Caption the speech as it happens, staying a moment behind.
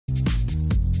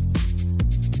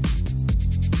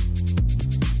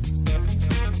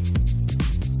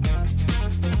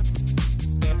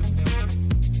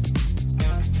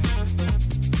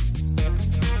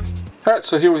Alright,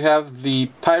 so here we have the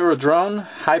Pyrodrone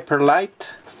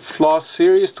Hyperlite Floss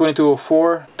series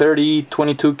 2204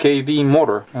 3022 kV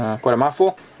motor. Quite a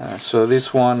mouthful. So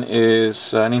this one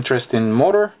is an interesting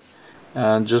motor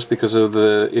just because of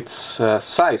its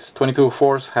size.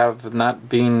 2204s have not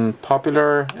been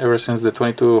popular ever since the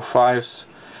 2205s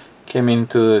came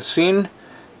into the scene,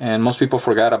 and most people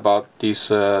forgot about these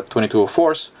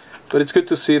 2204s. But it's good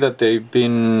to see that they've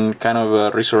been kind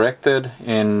of resurrected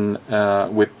in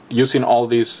with using all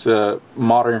these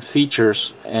modern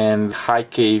features and high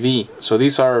kV. So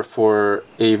these are for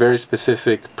a very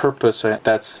specific purpose,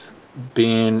 that's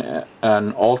being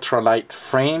an ultralight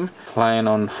frame flying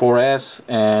on 4S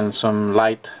and some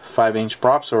light 5-inch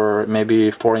props or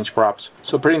maybe 4-inch props.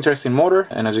 So pretty interesting motor,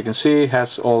 and as you can see, it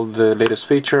has all the latest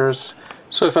features.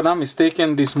 So if I'm not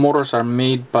mistaken, these motors are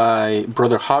made by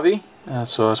Brother Hobby.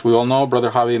 So as we all know, Brother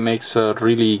Hobby makes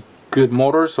really good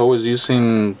motors, always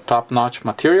using top-notch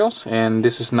materials, and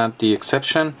this is not the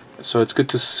exception. So it's good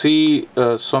to see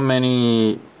so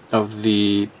many of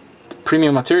the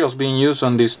premium materials being used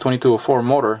on this 2204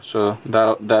 motor, so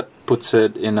that puts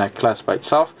it in a class by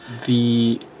itself.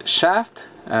 The shaft,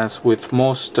 as with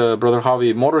most Brother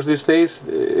Hobby motors these days,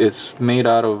 is made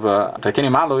out of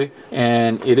titanium alloy,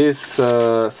 and it is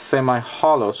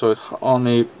semi-hollow, so it's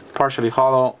only partially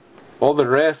hollow. All the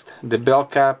rest, the bell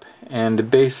cap and the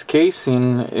base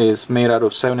casing, is made out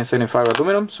of 7075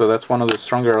 aluminum, so that's one of the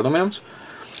stronger aluminums.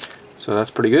 So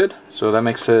that's pretty good. So that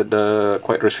makes it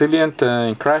quite resilient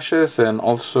in crashes, and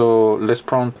also less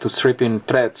prone to stripping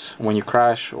threads when you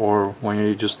crash or when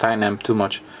you just tighten them too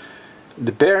much.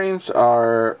 The bearings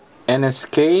are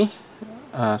NSK,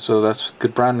 so that's a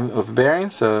good brand of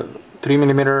bearings.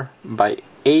 3mm by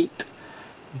 8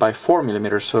 by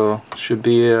 4mm, so should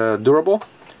be durable.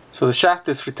 So the shaft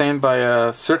is retained by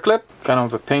a circlip, kind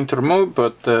of a pain to remove,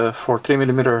 but for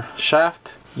 3mm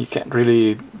shaft you can't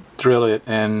really drill it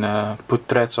and put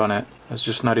threads on it. There's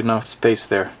just not enough space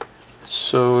there.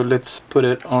 So let's put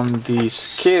it on the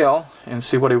scale and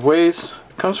see what it weighs.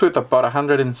 It comes with about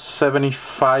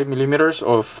 175mm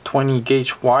of 20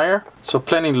 gauge wire, so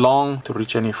plenty long to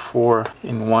reach any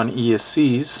 4-in-1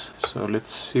 ESCs. So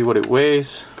let's see what it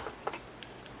weighs.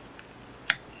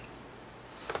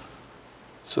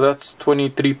 So that's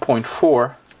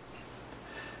 23.4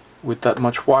 with that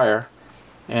much wire,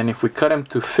 and if we cut them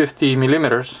to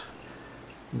 50mm,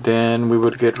 then we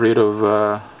would get rid of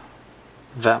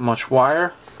that much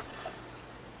wire.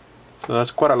 So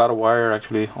that's quite a lot of wire,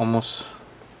 actually, almost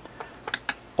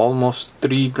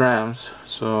 3 grams.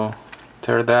 So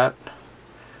tear that,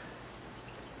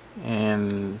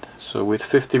 and so with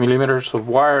 50mm of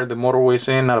wire, the motor weighs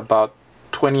in at about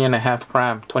 20.5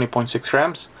 grams, 20.6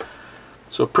 grams.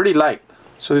 So pretty light.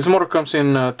 So this motor comes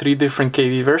in 3 different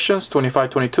kV versions: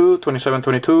 2522,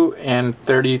 2722, and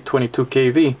 3022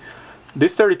 kV.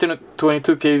 This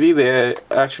 3022 kV, they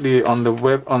actually on the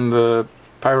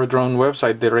Pyrodrone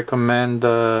website, they recommend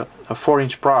a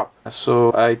 4-inch prop.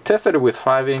 So I tested it with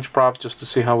 5-inch prop just to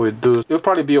see how it do. It'll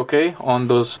probably be okay on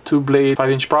those 2-blade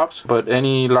 5-inch props, but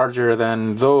any larger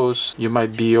than those, you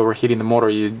might be overheating the motor.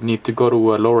 You need to go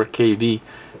to a lower kV.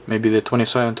 Maybe the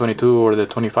 2722 or the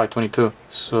 2522.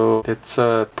 So let's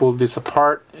pull this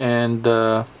apart and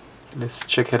let's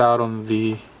check it out on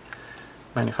the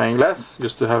magnifying glass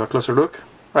just to have a closer look.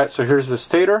 Right, so here's the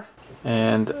stator,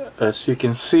 and as you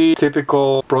can see,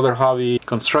 typical Brother Hobby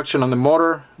construction on the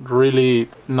motor. Really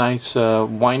nice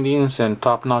windings and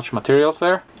top-notch materials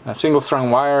there. A single strand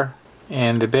wire,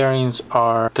 and the bearings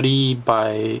are 3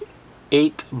 by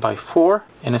 8 by 4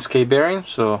 NSK bearings,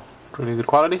 so really good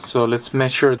quality. So let's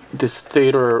measure the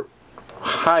stator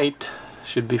height.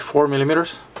 Should be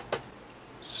 4mm.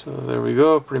 So there we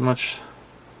go, pretty much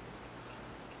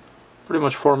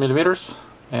 4mm,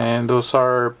 and those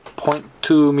are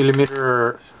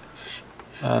 0.2mm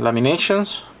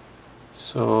laminations.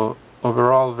 So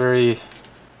overall, very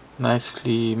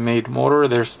nicely made motor.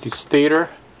 There's the stator.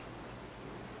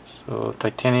 So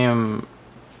titanium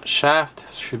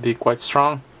shaft, should be quite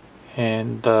strong,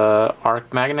 and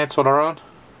arc magnets all around.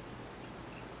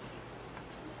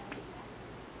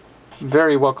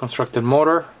 Very well constructed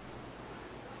motor,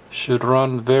 should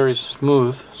run very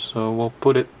smooth. So we'll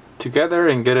put it together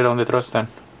and get it on the thrust stand.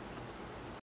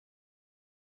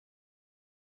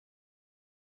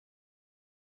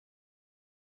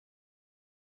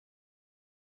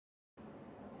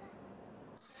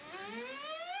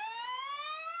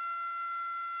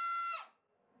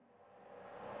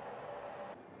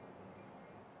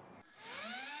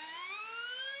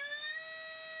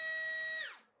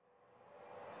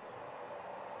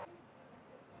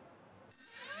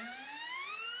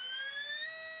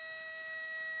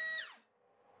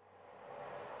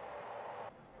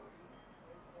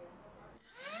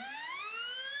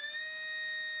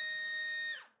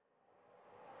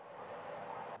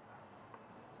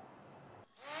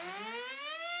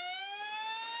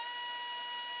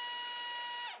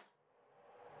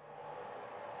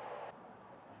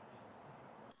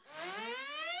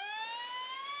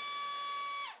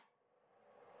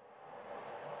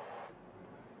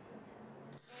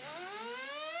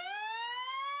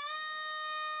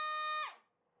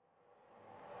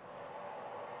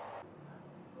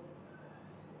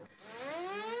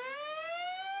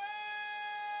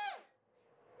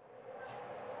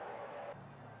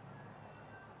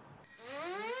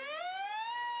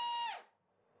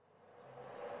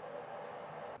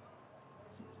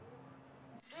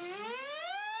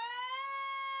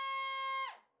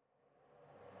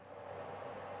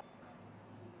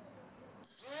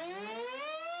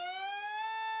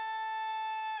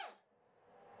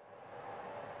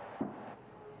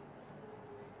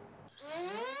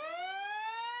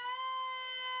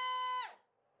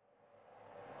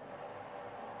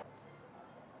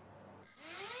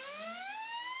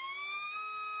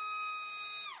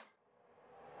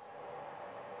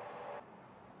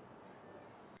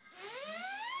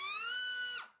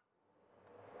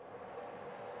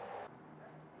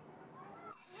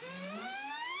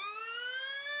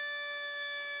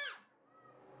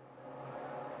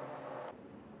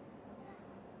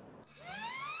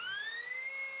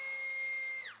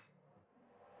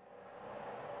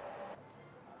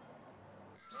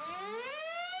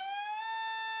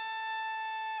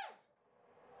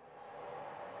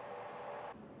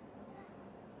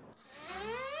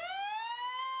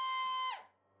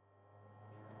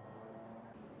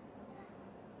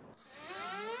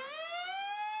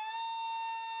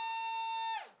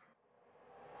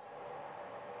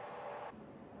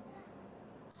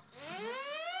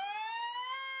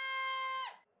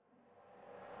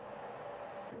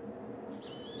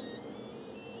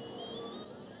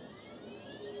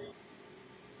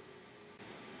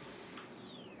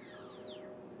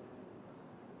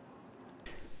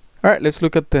 Alright, let's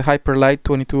look at the Hyperlite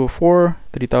 2204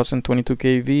 3022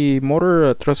 kV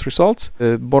motor thrust results.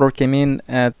 The motor came in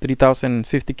at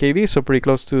 3050 kV, so pretty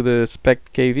close to the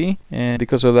spec kV, and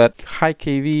because of that high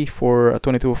kV for a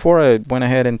 2204, I went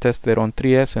ahead and tested on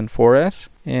 3S and 4S.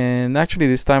 And actually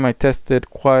this time I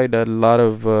tested quite a lot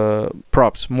of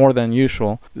props, more than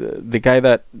usual. The guy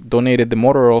that donated the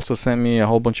motor also sent me a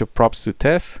whole bunch of props to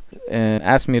test and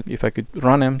asked me if I could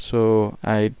run them, so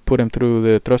I put him through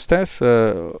the thrust test.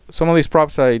 Some of these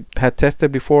props I had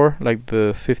tested before, like the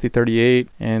 5038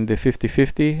 and the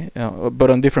 5050,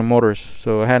 but on different motors,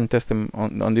 so I hadn't tested them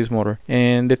on this motor.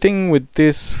 And the thing with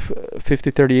this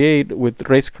 5038 with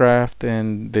racecraft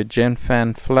and the Gen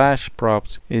Fan Flash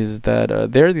props is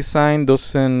that their design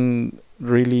doesn't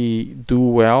really do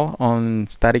well on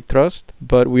static thrust,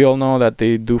 but we all know that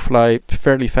they do fly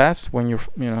fairly fast when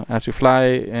as you fly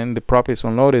and the prop is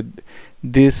unloaded.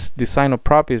 This design of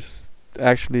prop is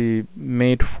actually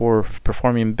made for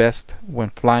performing best when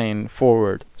flying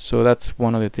forward, so that's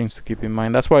one of the things to keep in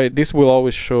mind. That's why this will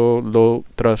always show low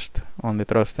thrust on the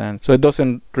thrust stand, so it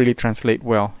doesn't really translate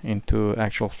well into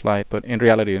actual flight, but in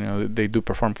reality, they do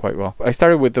perform quite well. I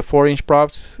started with the 4-inch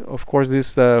props. Of course,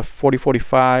 this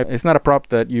 4045, it's not a prop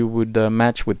that you would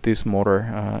match with this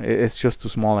motor. It's just too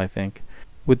small, I think.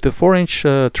 With the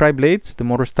 4-inch tri-blades, the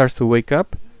motor starts to wake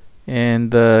up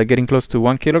and getting close to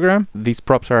 1 kilogram. These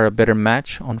props are a better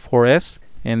match on 4S,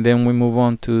 and then we move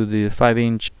on to the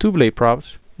 5-inch 2-blade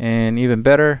props, and even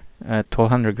better at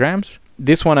 1200 grams.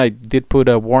 This one I did put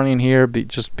a warning here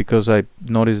just because I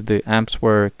noticed the amps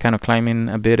were kind of climbing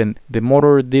a bit, and the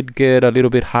motor did get a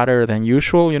little bit hotter than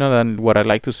usual, than what I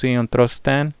like to see on thrust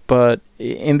stand, but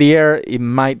in the air it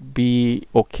might be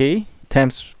okay.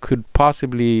 Temps could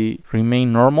possibly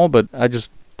remain normal, but I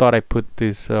just thought I put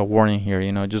this warning here,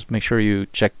 just make sure you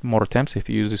check motor temps if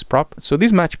you use this prop. So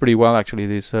these match pretty well, actually,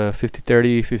 this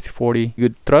 5030, 5040,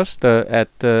 good thrust at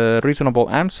reasonable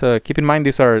amps. Keep in mind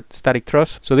these are static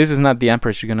thrusts, so this is not the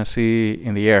amperage you're gonna see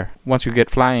in the air. Once you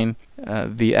get flying,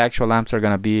 the actual amps are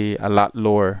gonna be a lot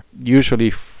lower,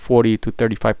 usually 40 to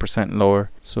 35%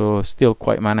 lower, so still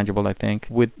quite manageable, I think.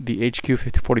 With the HQ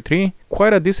 5043,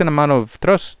 quite a decent amount of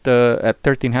thrust at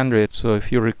 1300. So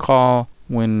if you recall,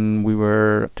 when we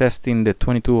were testing the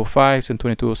 2205s and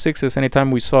 2206s,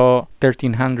 anytime we saw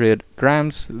 1300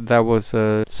 grams, that was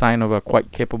a sign of a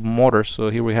quite capable motor. So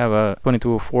here we have a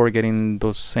 2204 getting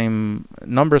those same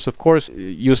numbers, of course,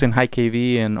 using high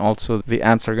kV, and also the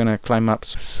amps are gonna climb up.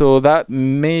 So that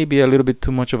may be a little bit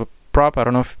too much of a prop. I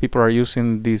don't know if people are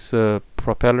using this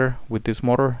propeller with this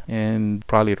motor and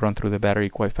probably run through the battery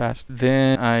quite fast.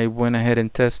 Then I went ahead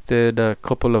and tested a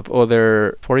couple of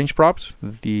other 4-inch props,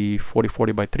 the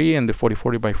 4040x3 and the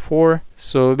 4040x4.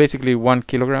 So basically 1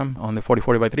 kilogram on the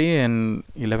 4040x3 and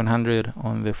 1100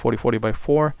 on the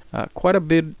 4040x4. Quite a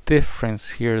bit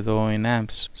difference here though in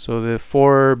amps. So the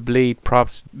 4-blade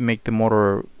props make the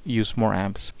motor use more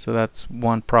amps, so that's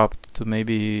one prop to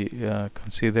maybe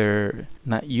consider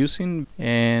not using.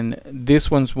 And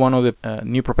this one's one of the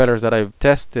new propellers that I've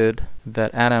tested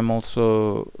that Adam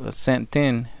also sent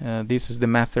in. This is the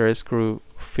Master Airscrew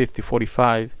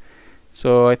 5045.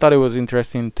 So I thought it was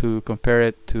interesting to compare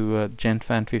it to Gen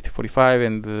Fan 5045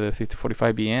 and the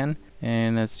 5045BN.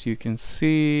 And as you can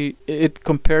see, it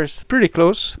compares pretty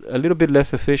close, a little bit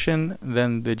less efficient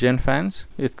than the Gen Fans.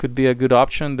 It could be a good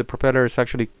option. The propeller is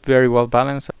actually very well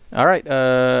balanced. Alright,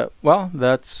 well,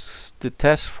 that's the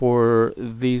test for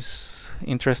this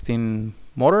interesting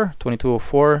motor,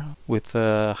 2204 with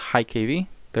high kV,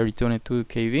 3022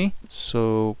 kV.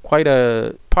 So quite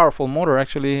a powerful motor,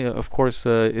 actually. Of course,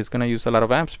 it's gonna use a lot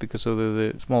of amps because of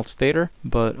the small stator,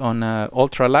 but on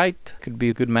ultralight could be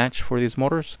a good match for these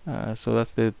motors. So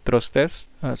that's the thrust test.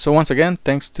 So once again,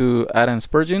 thanks to Adam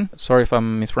Spurgeon, sorry if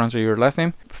I'm mispronouncing your last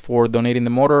name, for donating the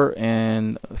motor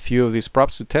and a few of these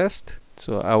props to test.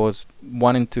 So I was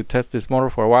wanting to test this motor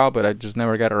for a while, but I just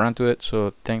never got around to it.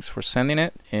 So thanks for sending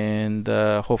it, and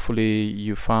hopefully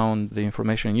you found the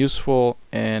information useful,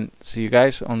 and see you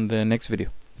guys on the next video.